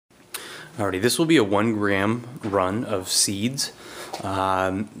Alrighty, this will be a 1 gram run of seeds.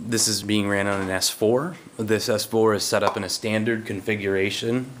 This is being ran on an S-4. This S-4 is set up in a standard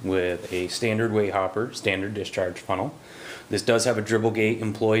configuration with a standard weigh hopper, standard discharge funnel. This does have a dribble gate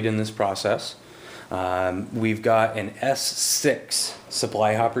employed in this process. We've got an S-6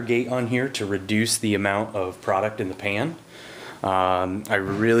 supply hopper gate on here to reduce the amount of product in the pan. I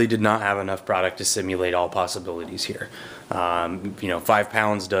really did not have enough product to simulate all possibilities here. 5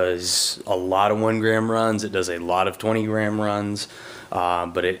 pounds does a lot of 1 gram runs. It does a lot of 20 gram runs,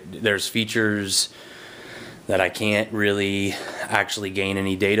 but there's features that I can't really actually gain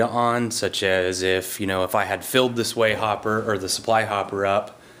any data on, such as if I had filled this weigh hopper or the supply hopper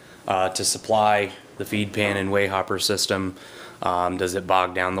up to supply the feed pan and weigh hopper system. Does it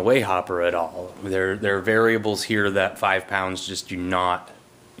bog down the weigh hopper at all? There are variables here that 5 pounds just do not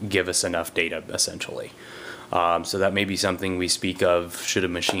give us enough data, essentially. So that may be something we speak of should a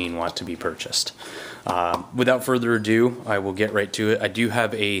machine want to be purchased. Without further ado, I will get right to it. I do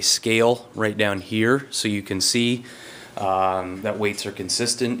have a scale right down here so you can see that weights are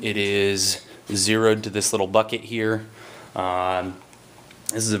consistent. It is zeroed to this little bucket here.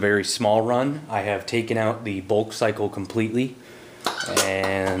 This is a very small run. I have taken out the bulk cycle completely,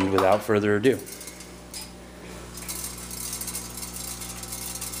 and without further ado.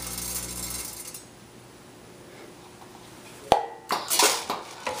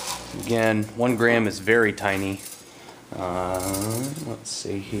 Again, 1 gram is very tiny. Let's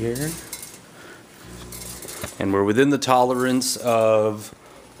see here. And we're within the tolerance of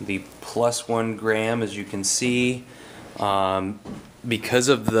the plus 1 gram, as you can see. Because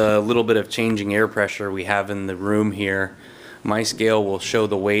of the little bit of changing air pressure we have in the room here, my scale will show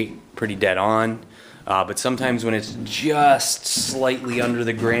the weight pretty dead on. But sometimes when it's just slightly under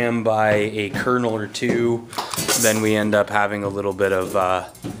the gram by a kernel or two, then we end up having a little bit of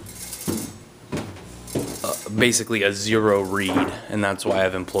basically a zero read, and that's why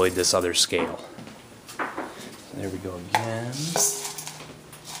I've employed this other scale. There we go again.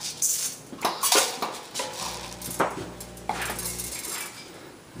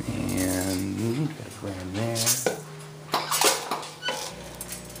 And got a gram there.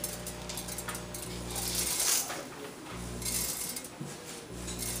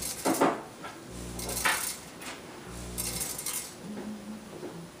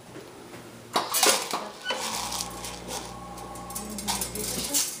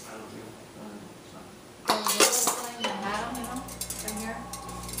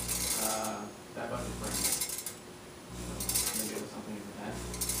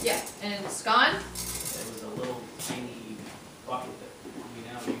 Yeah, and it's gone? It was a little tiny bucket that we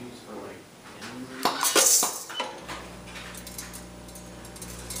now use for like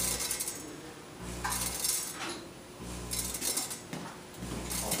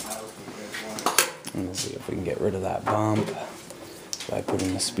and we'll see if we can get rid of that bump by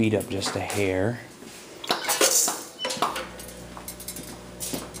putting the speed up just a hair.